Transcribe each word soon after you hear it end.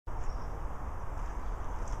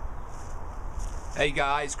Hey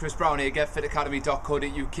guys, Chris Brown here,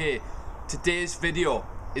 getfitacademy.co.uk. Today's video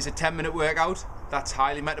is a 10-minute workout that's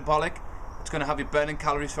highly metabolic. It's going to have you burning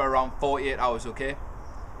calories for around 48 hours, okay?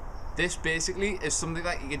 This basically is something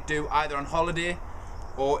that you can do either on holiday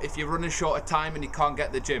or if you're running short of time and you can't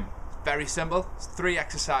get to the gym. It's very simple. It's 3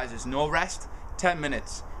 exercises, no rest, 10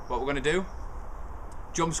 minutes. What we're going to do: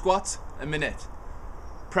 jump squats, a minute.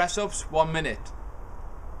 Press ups, 1 minute.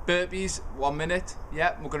 Burpees, 1 minute.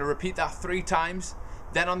 Yeah, we're going to repeat that 3 times.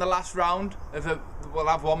 Then on the last round, we'll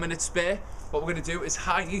have 1 minute spare. What we're going to do is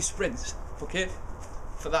high knee sprints, okay,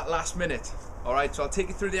 for that last minute. Alright, so I'll take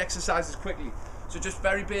you through the exercises quickly. So just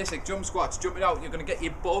very basic, jump squats, jump it out. You're going to get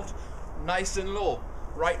your butt nice and low,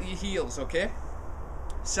 right to your heels, okay?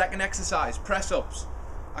 Second exercise, press ups.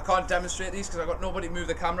 I can't demonstrate these because I've got nobody to move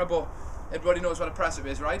the camera, but everybody knows what a press up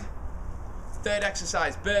is, right? Third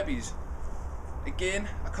exercise, burpees. Again,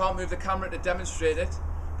 I can't move the camera to demonstrate it,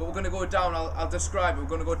 but we're going to go down. I'll describe it. We're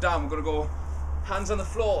going to go down. We're going to go hands on the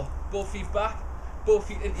floor, both feet back, both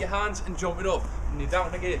feet into your hands, and jump it up. And you're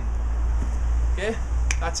down again. Okay,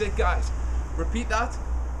 that's it, guys. Repeat that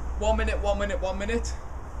 1 minute, 1 minute, 1 minute.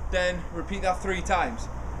 Then repeat that 3 times.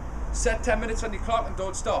 Set 10 minutes on your clock and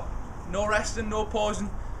don't stop. No resting, no pausing.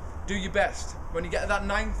 Do your best. When you get to that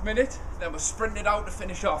 9th minute, then we'll sprint it out to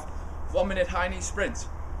finish off. 1 minute high knee sprints.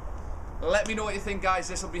 Let me know what you think, guys.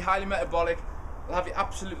 This will be highly metabolic. I'll have you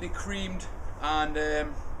absolutely creamed,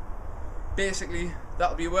 and basically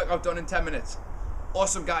that'll be a workout done in 10 minutes.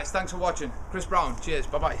 Awesome, guys. Thanks for watching. Chris Brown. Cheers.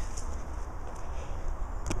 Bye bye.